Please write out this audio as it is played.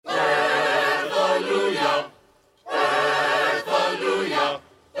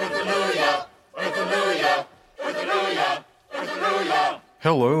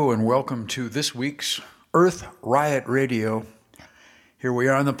welcome to this week's Earth Riot Radio. Here we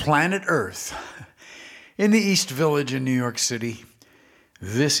are on the planet Earth, in the East Village in New York City.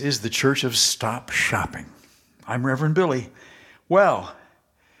 This is the Church of Stop Shopping. I'm Reverend Billy. Well,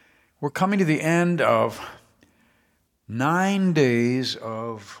 we're coming to the end of 9 days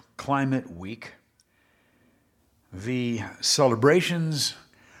of Climate Week. The celebrations,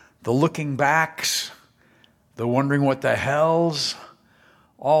 the looking backs, the wondering what the hells,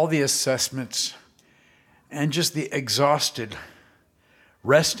 all the assessments, and just the exhausted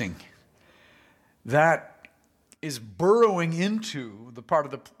resting. That is burrowing into the part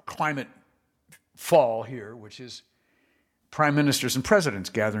of the climate fall here, which is prime ministers and presidents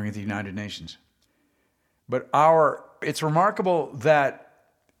gathering at the United Nations. But it's remarkable that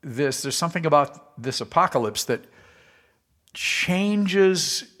there's something about this apocalypse that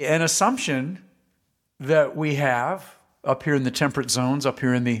changes an assumption that we have up here in the temperate zones, up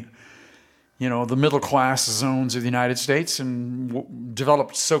here in the middle class zones of the United States and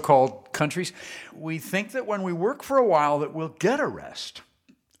developed so-called countries. We think that when we work for a while that we'll get a rest.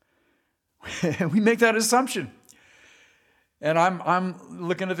 We make that assumption. And I'm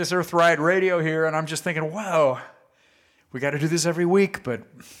looking at this Earth Riot Radio here, and I'm just thinking, wow, we got to do this every week, but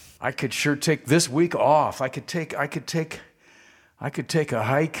I could sure take this week off. I could take a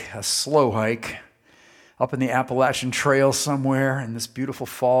hike, a slow hike, up in the Appalachian Trail somewhere in this beautiful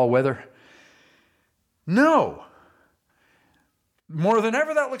fall weather. No. More than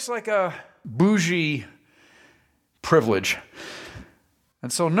ever, that looks like a bougie privilege.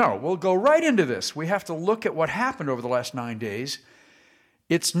 And so, no, we'll go right into this. We have to look at what happened over the last 9 days.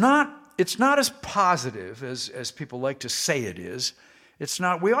 It's not as positive as people like to say it is. It's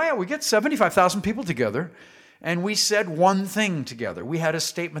not, we get 75,000 people together, and we said one thing together. We had a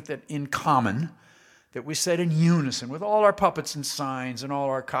statement that in common, that we said in unison with all our puppets and signs and all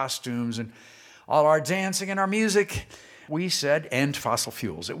our costumes and all our dancing and our music. We said, end fossil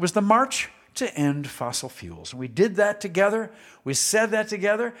fuels. It was the march to end fossil fuels. And we did that together. We said that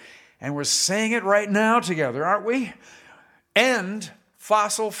together. And we're saying it right now together, aren't we? End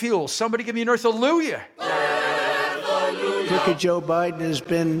fossil fuels. Somebody give me an earth hallelujah. Look at Joe Biden has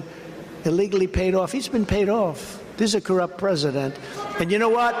been illegally paid off. He's been paid off. This is a corrupt president. And you know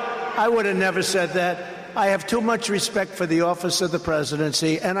what? I would have never said that. I have too much respect for the office of the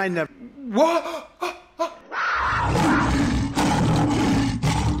presidency, and I never... What?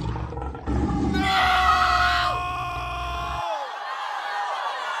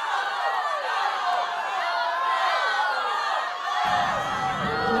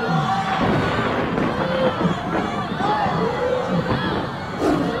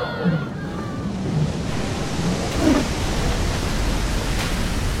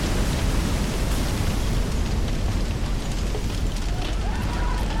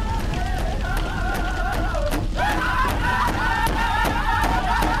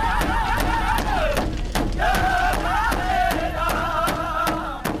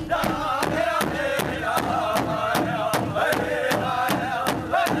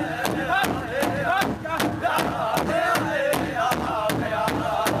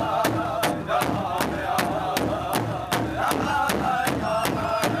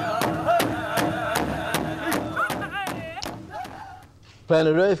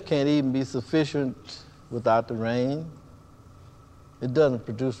 Planet Earth can't even be sufficient without the rain. It doesn't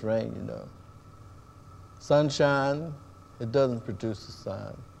produce rain, you know. Sunshine, it doesn't produce the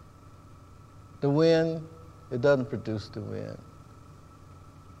sun. The wind, it doesn't produce the wind.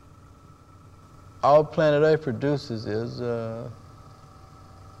 All planet Earth produces is the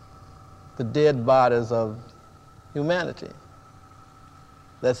dead bodies of humanity.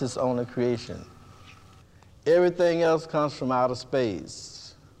 That's its only creation. Everything else comes from outer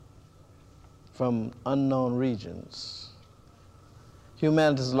space, from unknown regions.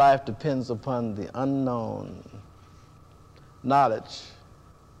 Humanity's life depends upon the unknown. Knowledge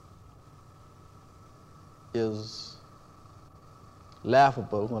is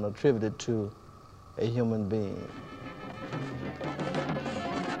laughable when attributed to a human being.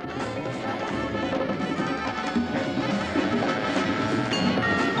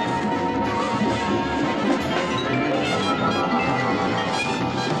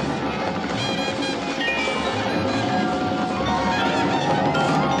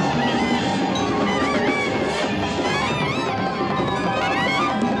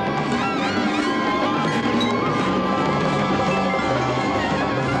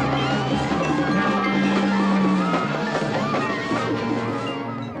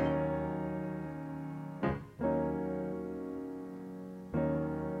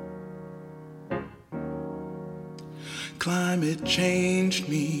 Climate changed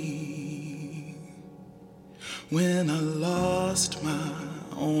me. when I lost my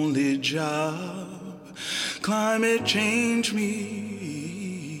only job. Climate changed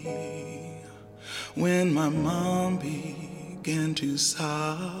me when my mom began to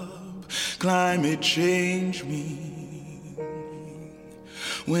sob. Climate changed me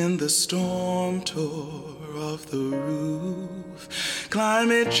when the storm tore off the roof.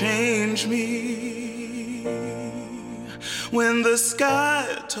 Climate changed me when the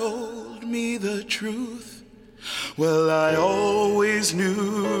sky told me the truth. Well, I always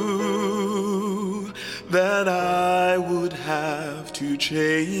knew that I would have to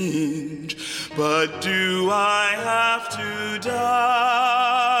change, but do I have to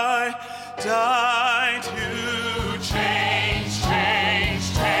die to change,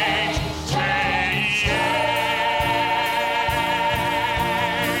 change, change, change, change?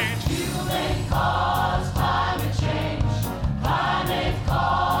 Human cause climate change. Climate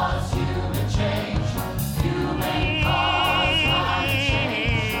cause human change. Human cause climate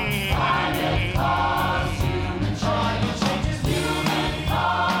change. Climate cause human change. Human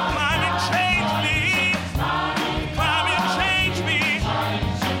cause Climate change me. Climate change me.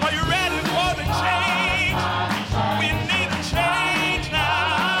 Are you ready for the change? We need a change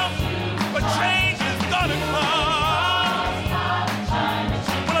now. But change is gonna come.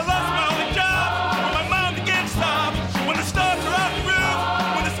 When I lost my only job, when my mom began to sob, when the stars are off the roof,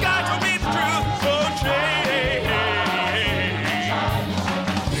 when the sky told me the truth, oh change.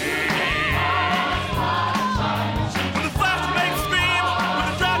 When the flash makes scream, when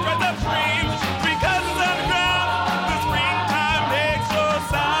the drought dries up streams, because it's underground, the springtime makes no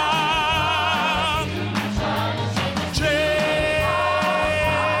sound.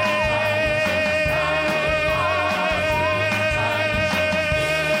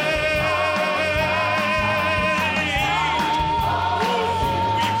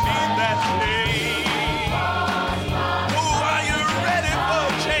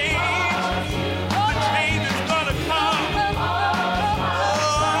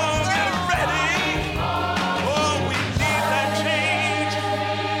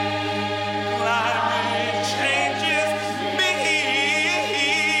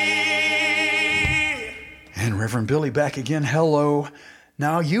 And Reverend Billy back again. Hello.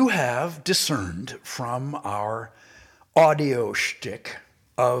 Now you have discerned from our audio shtick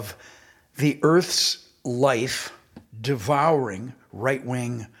of the Earth's life devouring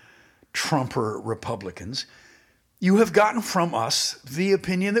right-wing Trumper Republicans. You have gotten from us the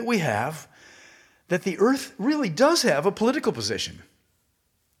opinion that we have that the Earth really does have a political position.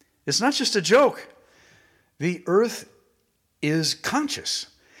 It's not just a joke. The Earth is conscious,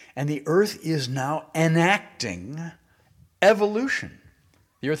 and the Earth is now enacting evolution.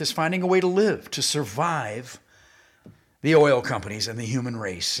 The Earth is finding a way to live, to survive the oil companies and the human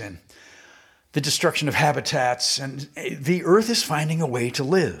race and the destruction of habitats, and the Earth is finding a way to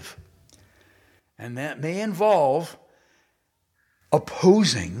live. And that may involve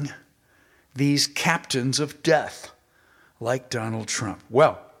opposing these captains of death like Donald Trump.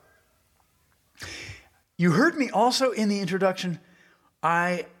 Well, you heard me also in the introduction.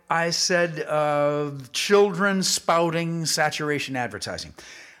 I said children spouting saturation advertising.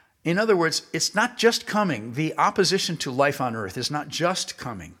 In other words, it's not just coming, the opposition to life on Earth is not just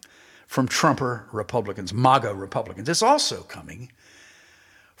coming from Trumper Republicans, MAGA Republicans. It's also coming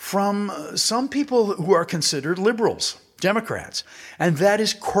from some people who are considered liberals, Democrats, and that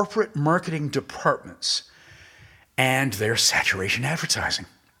is corporate marketing departments and their saturation advertising.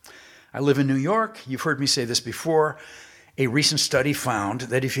 I live in New York. You've heard me say this before. A recent study found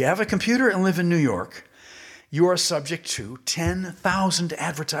that if you have a computer and live in New York, you are subject to 10,000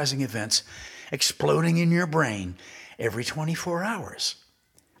 advertising events exploding in your brain every 24 hours.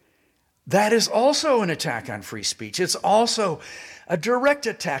 That is also an attack on free speech. It's also a direct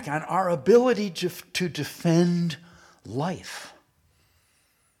attack on our ability to defend life,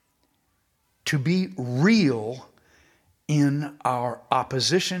 to be real in our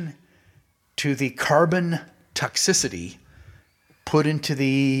opposition to the carbon toxicity put into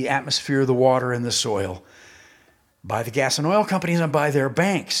the atmosphere, the water, and the soil by the gas and oil companies and by their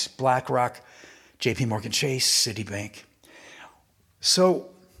banks, BlackRock, JP Morgan Chase, Citibank. So,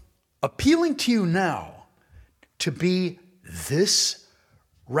 appealing to you now to be this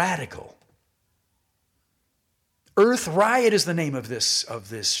radical. Earth Riot is the name of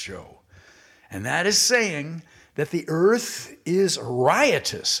this show. And that is saying that the earth is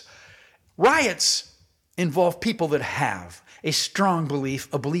riotous. Riots involve people that have a strong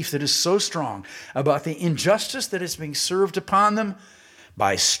belief, a belief that is so strong about the injustice that is being served upon them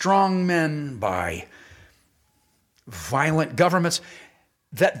by strong men, by violent governments,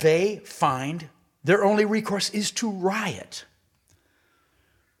 that they find Their only recourse is to riot.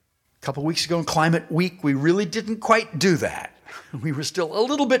 A couple weeks ago in Climate Week, we really didn't quite do that. We were still a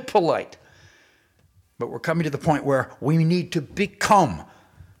little bit polite. But we're coming to the point where we need to become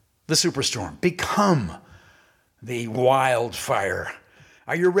the superstorm, become the wildfire.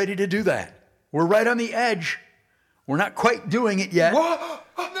 Are you ready to do that? We're right on the edge. We're not quite doing it yet.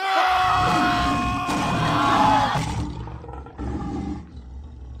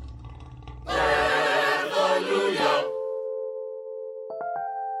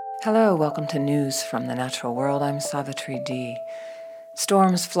 Hello, welcome to News from the Natural World. I'm Savitri D.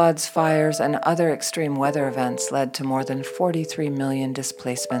 Storms, floods, fires, and other extreme weather events led to more than 43 million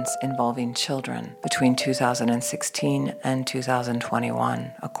displacements involving children between 2016 and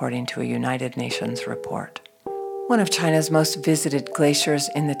 2021, according to a United Nations report. One of China's most visited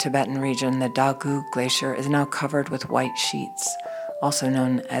glaciers in the Tibetan region, the Dagu Glacier, is now covered with white sheets, also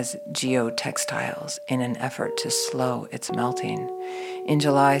known as geotextiles, in an effort to slow its melting. In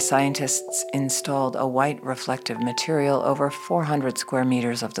July, scientists installed a white reflective material over 400 square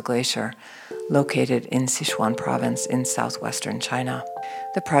meters of the glacier, located in Sichuan province in southwestern China.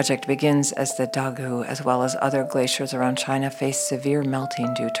 The project begins as the Dagu, as well as other glaciers around China, face severe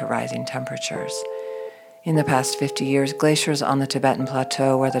melting due to rising temperatures. In the past 50 years, glaciers on the Tibetan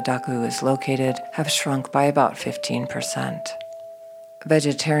Plateau, where the Dagu is located, have shrunk by about 15%.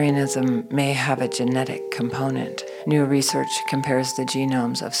 Vegetarianism may have a genetic component. New research compares the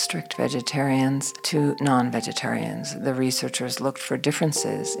genomes of strict vegetarians to non-vegetarians. The researchers looked for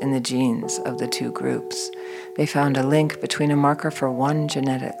differences in the genes of the two groups. They found a link between a marker for one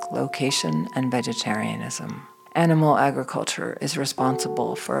genetic location and vegetarianism. Animal agriculture is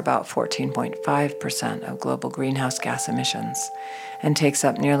responsible for about 14.5% of global greenhouse gas emissions and takes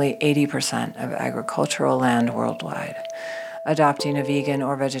up nearly 80% of agricultural land worldwide. Adopting a vegan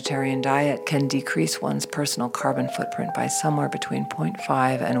or vegetarian diet can decrease one's personal carbon footprint by somewhere between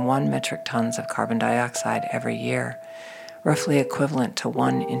 0.5 and 1 metric tons of carbon dioxide every year, roughly equivalent to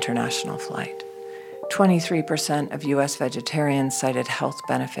one international flight. 23% of U.S. vegetarians cited health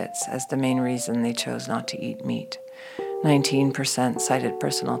benefits as the main reason they chose not to eat meat. 19% cited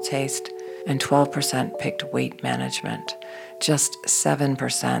personal taste, and 12% picked weight management. Just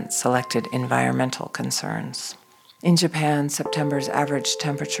 7% selected environmental concerns. In Japan, September's average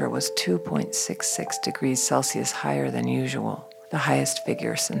temperature was 2.66 degrees Celsius higher than usual, the highest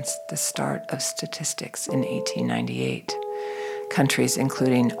figure since the start of statistics in 1898. Countries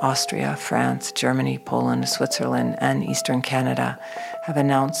including Austria, France, Germany, Poland, Switzerland, and Eastern Canada have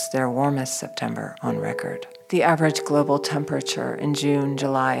announced their warmest September on record. The average global temperature in June,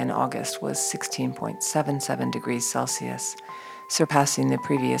 July, and August was 16.77 degrees Celsius, surpassing the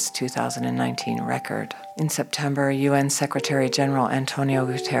previous 2019 record. In September, UN Secretary-General Antonio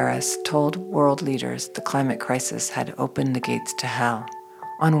Guterres told world leaders the climate crisis had opened the gates to hell.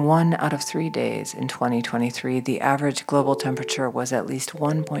 On 1 out of 3 days in 2023, the average global temperature was at least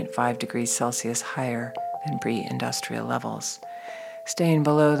 1.5 degrees Celsius higher than pre-industrial levels. Staying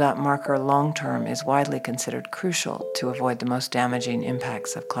below that marker long-term is widely considered crucial to avoid the most damaging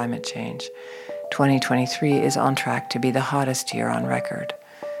impacts of climate change. 2023 is on track to be the hottest year on record,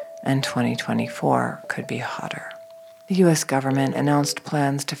 and 2024 could be hotter. The U.S. government announced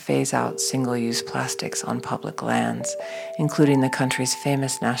plans to phase out single-use plastics on public lands, including the country's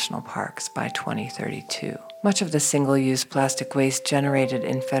famous national parks, by 2032. Much of the single-use plastic waste generated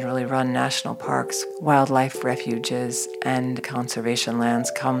in federally run national parks, wildlife refuges, and conservation lands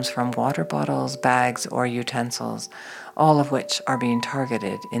comes from water bottles, bags, or utensils, all of which are being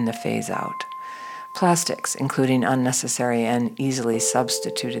targeted in the phase-out. Plastics, including unnecessary and easily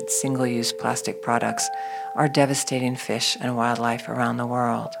substituted single-use plastic products, are devastating fish and wildlife around the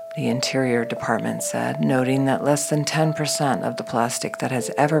world, the Interior Department said, noting that less than 10% of the plastic that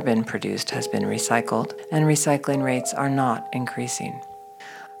has ever been produced has been recycled, and recycling rates are not increasing.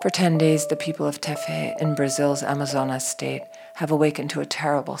 For 10 days, the people of Tefé in Brazil's Amazonas state have awakened to a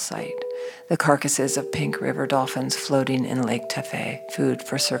terrible sight: the carcasses of pink river dolphins floating in Lake Tefé, food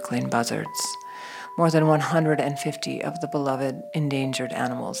for circling buzzards. More than 150 of the beloved endangered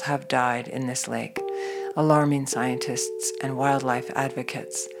animals have died in this lake, alarming scientists and wildlife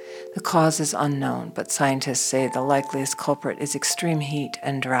advocates. The cause is unknown, but scientists say the likeliest culprit is extreme heat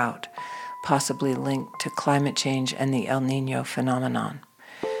and drought, possibly linked to climate change and the El Niño phenomenon.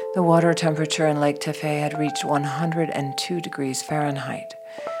 The water temperature in Lake Tefé had reached 102 degrees Fahrenheit,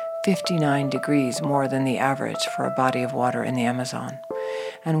 59 degrees more than the average for a body of water in the Amazon,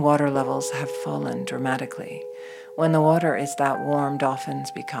 and water levels have fallen dramatically. When the water is that warm,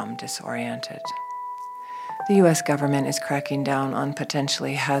 dolphins become disoriented. The U.S. government is cracking down on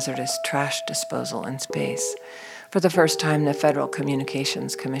potentially hazardous trash disposal in space. For the first time, the Federal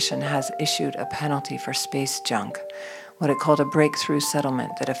Communications Commission has issued a penalty for space junk, what it called a breakthrough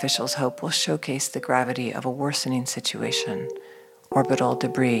settlement that officials hope will showcase the gravity of a worsening situation: orbital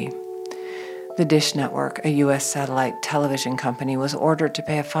debris. The Dish Network, a U.S. satellite television company, was ordered to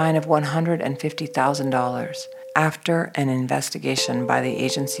pay a fine of $150,000 after an investigation by the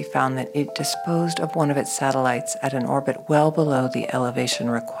agency found that it disposed of one of its satellites at an orbit well below the elevation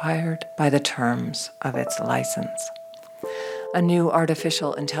required by the terms of its license. A new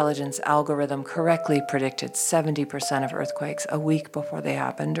artificial intelligence algorithm correctly predicted 70% of earthquakes a week before they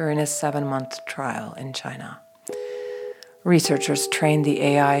happened during a 7-month trial in China. Researchers trained the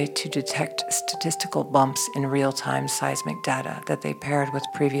AI to detect statistical bumps in real-time seismic data that they paired with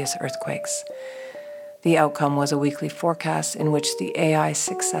previous earthquakes. The outcome was a weekly forecast in which the AI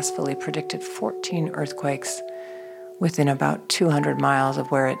successfully predicted 14 earthquakes within about 200 miles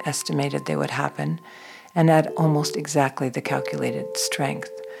of where it estimated they would happen, and at almost exactly the calculated strength.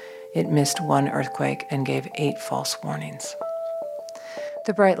 It missed one earthquake and gave 8 false warnings.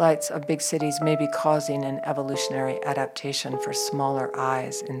 The bright lights of big cities may be causing an evolutionary adaptation for smaller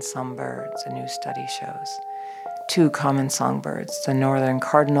eyes in some birds, a new study shows. 2 common songbirds, the northern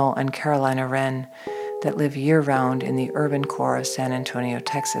cardinal and Carolina wren, that live year-round in the urban core of San Antonio,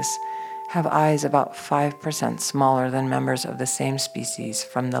 Texas, have eyes about 5% smaller than members of the same species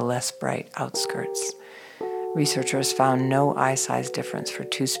from the less bright outskirts. Researchers found no eye size difference for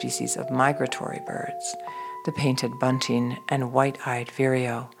 2 species of migratory birds, the painted bunting and white-eyed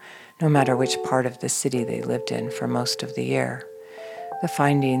vireo, no matter which part of the city they lived in for most of the year. The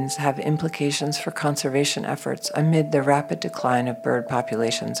findings have implications for conservation efforts amid the rapid decline of bird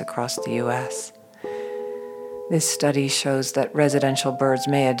populations across the U.S. This study shows that residential birds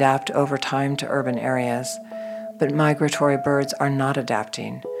may adapt over time to urban areas, but migratory birds are not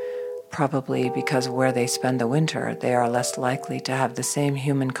adapting, probably because where they spend the winter, they are less likely to have the same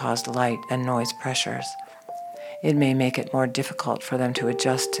human-caused light and noise pressures. It may make it more difficult for them to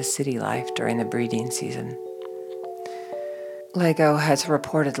adjust to city life during the breeding season. Lego has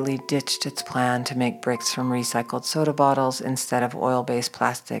reportedly ditched its plan to make bricks from recycled soda bottles instead of oil-based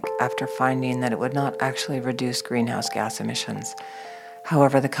plastic after finding that it would not actually reduce greenhouse gas emissions.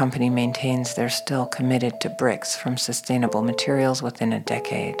 However, the company maintains they're still committed to bricks from sustainable materials within a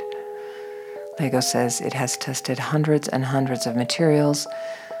decade. Lego says it has tested hundreds and hundreds of materials,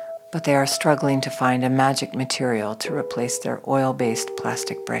 but they are struggling to find a magic material to replace their oil-based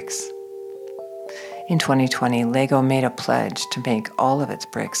plastic bricks. In 2020, Lego made a pledge to make all of its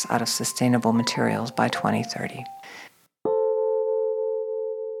bricks out of sustainable materials by 2030.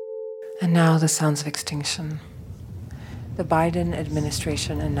 And now the sounds of extinction. The Biden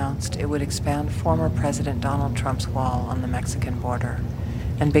administration announced it would expand former President Donald Trump's wall on the Mexican border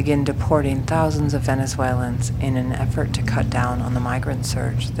and begin deporting thousands of Venezuelans in an effort to cut down on the migrant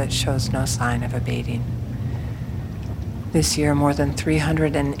surge that shows no sign of abating. This year, more than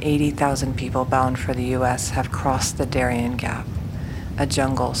 380,000 people bound for the U.S. have crossed the Darien Gap, a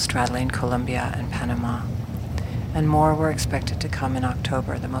jungle straddling Colombia and Panama. And more were expected to come in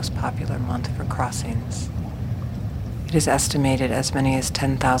October, the most popular month for crossings. It is estimated as many as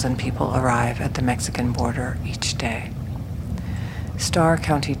 10,000 people arrive at the Mexican border each day. Starr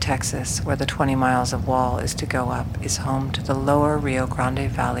County, Texas, where the 20 miles of wall is to go up, is home to the Lower Rio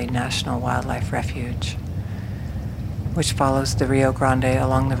Grande Valley National Wildlife Refuge, which follows the Rio Grande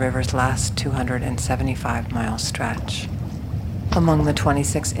along the river's last 275-mile stretch. Among the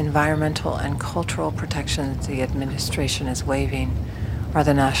 26 environmental and cultural protections the administration is waiving are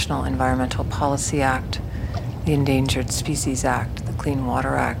the National Environmental Policy Act, the Endangered Species Act, the Clean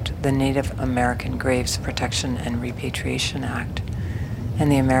Water Act, the Native American Graves Protection and Repatriation Act,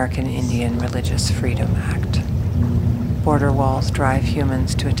 and the American Indian Religious Freedom Act. Border walls drive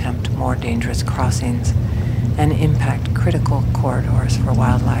humans to attempt more dangerous crossings and impact critical corridors for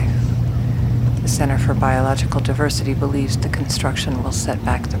wildlife. The Center for Biological Diversity believes the construction will set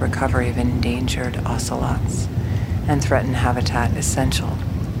back the recovery of endangered ocelots and threaten habitat essential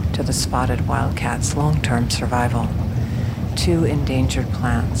to the spotted wildcat's long-term survival. 2 endangered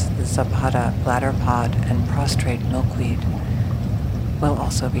plants, the Zapata bladderpod and prostrate milkweed, will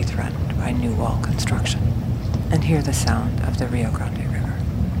also be threatened by new wall construction. And hear the sound of the Rio Grande River.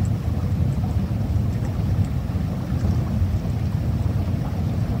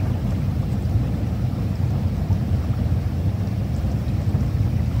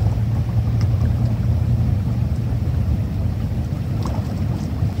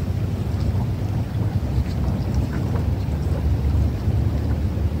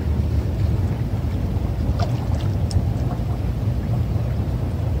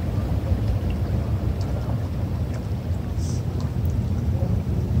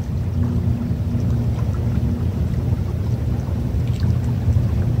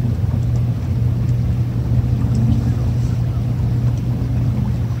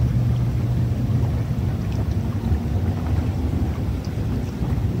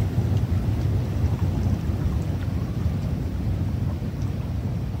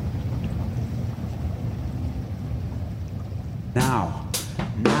 now,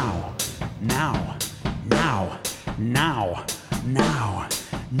 now, now, now, now, now,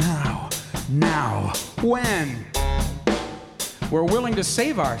 now, now. When we're willing to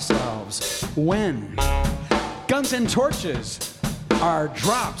save ourselves, when guns and torches are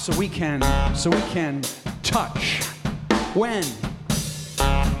dropped so we can touch, when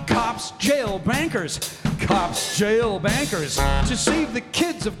cops jail bankers to save the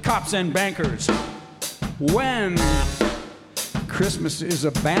kids of cops and bankers, when Christmas is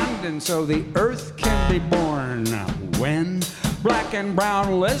abandoned so the earth can be born, when black and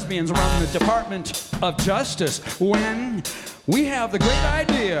brown lesbians run the Department of Justice, when we have the great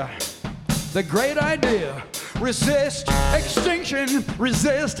idea, resist extinction,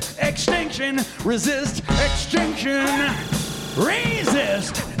 resist extinction, resist extinction,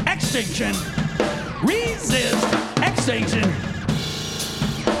 resist extinction, resist extinction.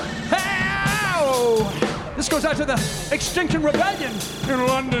 Ow! This goes out to the Extinction Rebellion in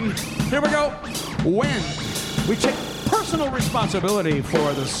London. Here we go. When we take personal responsibility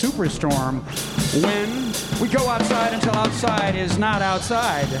for the superstorm, when we go outside until outside is not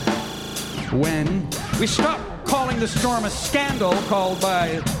outside, when we stop calling the storm a scandal caused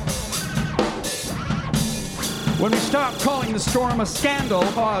by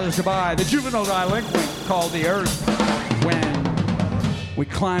the juvenile delinquent called the earth, when we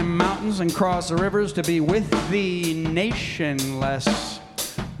climb mountains and cross the rivers to be with the nationless,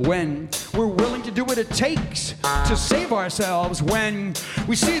 when we're willing to do what it takes to save ourselves, when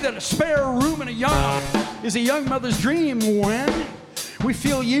we see that a spare room in a yacht is a young mother's dream, when we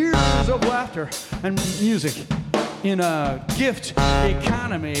feel years of laughter and music in a gift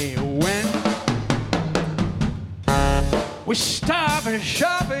economy, when we stop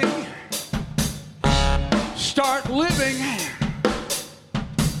shopping, start living,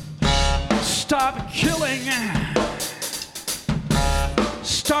 stop killing,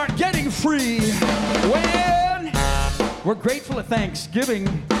 start getting free. When we're grateful at Thanksgiving,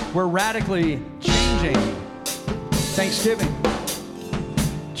 we're radically changing. Thanksgiving,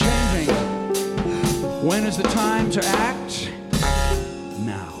 changing. When is the time to act?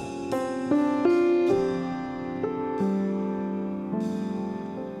 Now.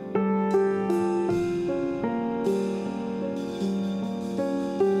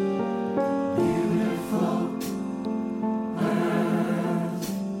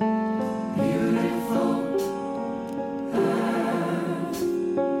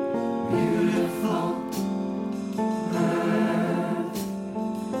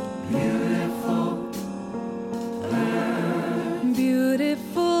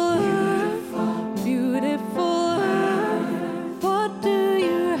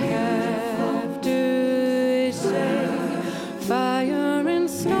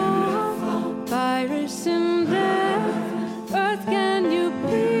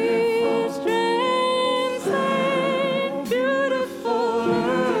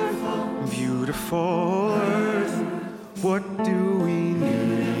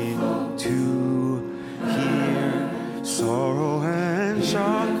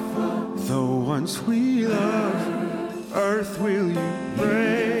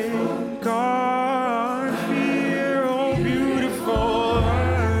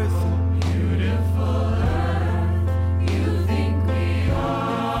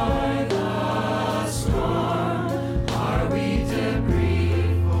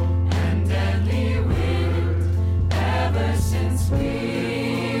 Ever since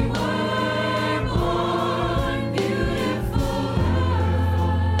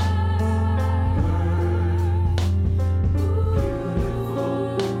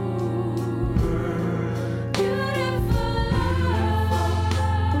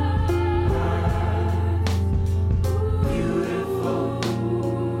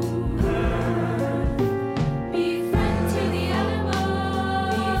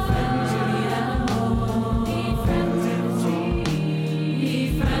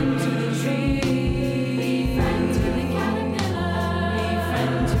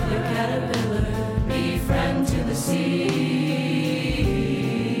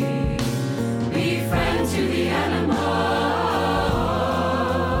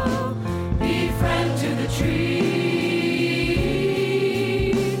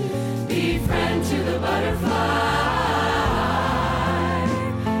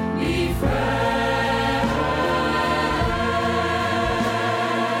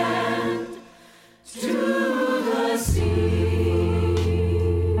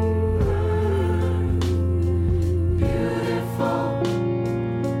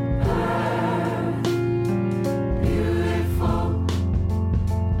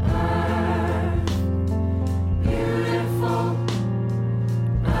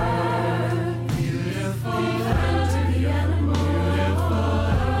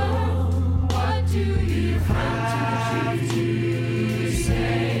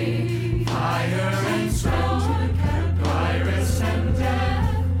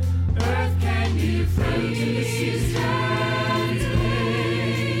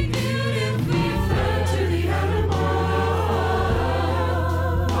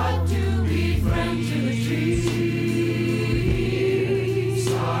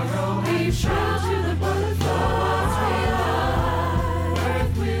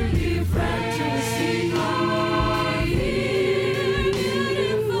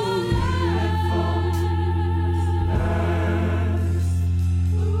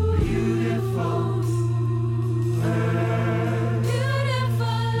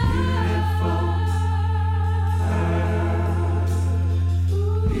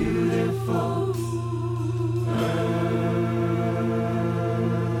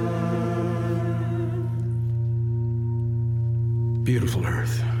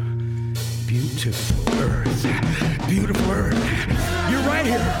beautiful earth. Beautiful earth. You're right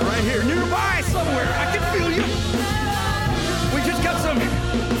here, nearby somewhere. I can feel you. We just got some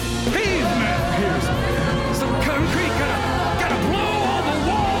pavement here. Some concrete. Gotta blow all the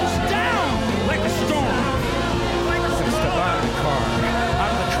walls down like a storm. Gotta step out of the car,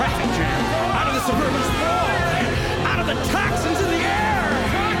 out of the traffic jam, out of the suburban sprawl, out of the toxins in the air.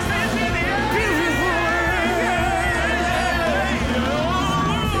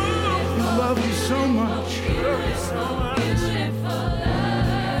 Love you so much.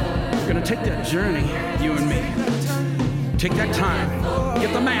 We're gonna take that journey, you and me. Take that time.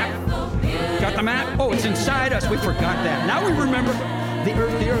 Get the map. Got the map? Oh, it's inside us. We forgot that. Now we remember. The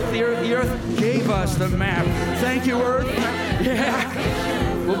earth gave us the map. Thank you, Earth.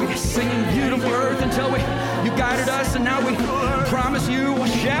 Yeah. We'll be singing Beautiful Earth until you guided us, and now we promise you we'll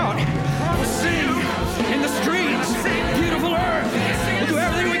shout. We'll sing in the streets. Beautiful Earth. We'll do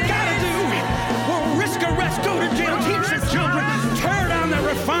everything we gotta do. We'll risk arrest, go to jail, teach the children, tear down the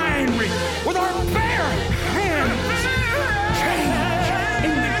refinery with our bare hands. Change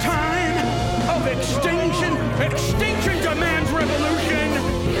in the time of extinction. Extinction demands revolution.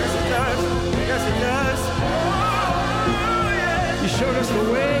 Yes, it does. Yes, it does. You showed us the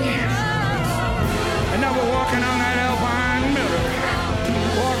way, and now we're walking on that alpine meadow,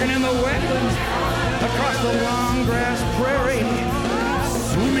 walking in the wetlands, across the long grass prairie,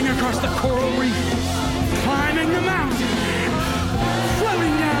 swimming across the coral reef, climbing the mountain,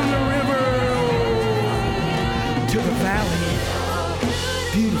 floating down the river to the valley.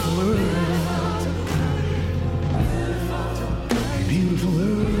 Beautiful earth. Beautiful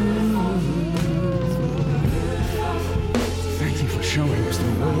earth. Thank you for showing us the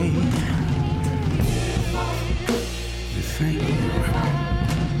way. Thank you.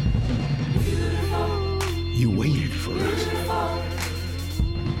 You waited for us.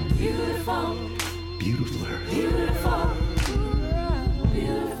 Beautiful earth.